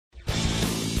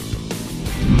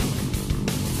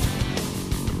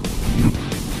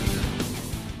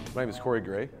My name is Corey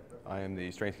Gray. I am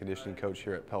the strength conditioning coach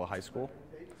here at Pella High School.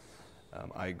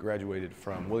 I graduated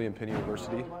from William Penn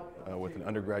University with an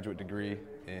undergraduate degree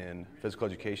in physical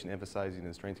education emphasizing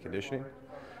in strength conditioning.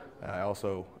 I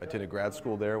also attended grad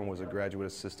school there and was a graduate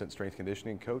assistant strength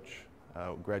conditioning coach,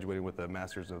 graduating with a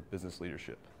Master's of Business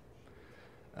Leadership.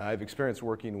 I've experienced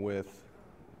working with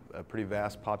a pretty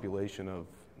vast population of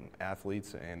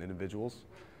athletes and individuals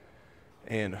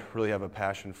and really have a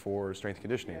passion for strength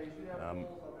conditioning.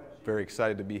 Very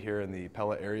excited to be here in the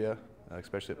Pella area,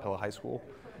 especially at Pella High School,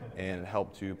 and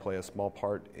help to play a small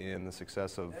part in the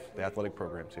success of the athletic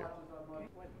programs here.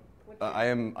 I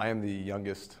am the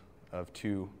youngest of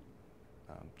two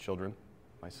children.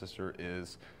 My sister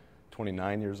is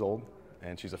 29 years old,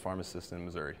 and she's a pharmacist in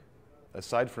Missouri.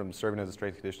 Aside from serving as a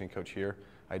strength conditioning coach here,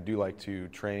 I do like to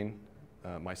train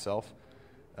myself,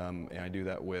 and I do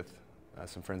that with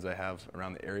some friends I have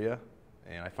around the area,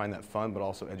 and I find that fun but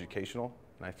also educational.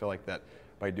 And I feel like that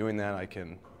by doing that, I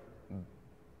can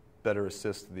better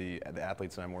assist the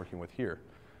athletes that I'm working with here.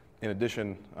 In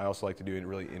addition, I also like to do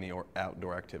really any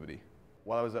outdoor activity.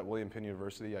 While I was at William Penn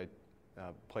University, I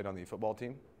played on the football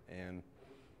team, and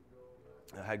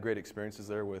I had great experiences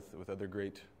there with other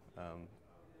great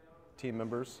team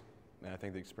members. And I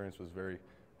think the experience was very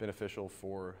beneficial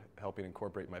for helping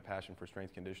incorporate my passion for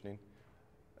strength conditioning.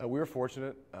 We were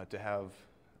fortunate to have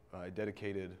a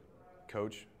dedicated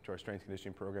coach to our strength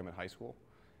conditioning program at high school,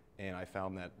 and I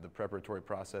found that the preparatory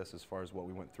process as far as what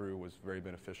we went through was very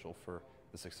beneficial for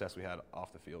the success we had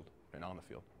off the field and on the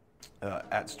field.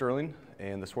 At Sterling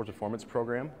and the Sports Performance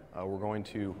program, we're going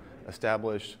to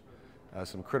establish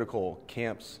some critical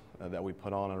camps that we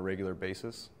put on a regular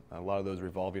basis. A lot of those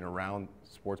revolving around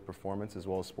sports performance as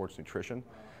well as sports nutrition.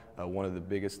 One of the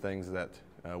biggest things that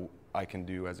I can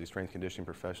do as a strength conditioning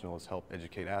professional is help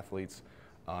educate athletes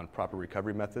on proper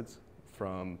recovery methods,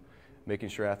 from making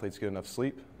sure athletes get enough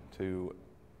sleep to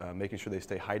making sure they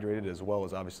stay hydrated, as well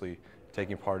as obviously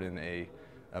taking part in a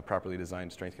properly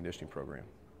designed strength conditioning program.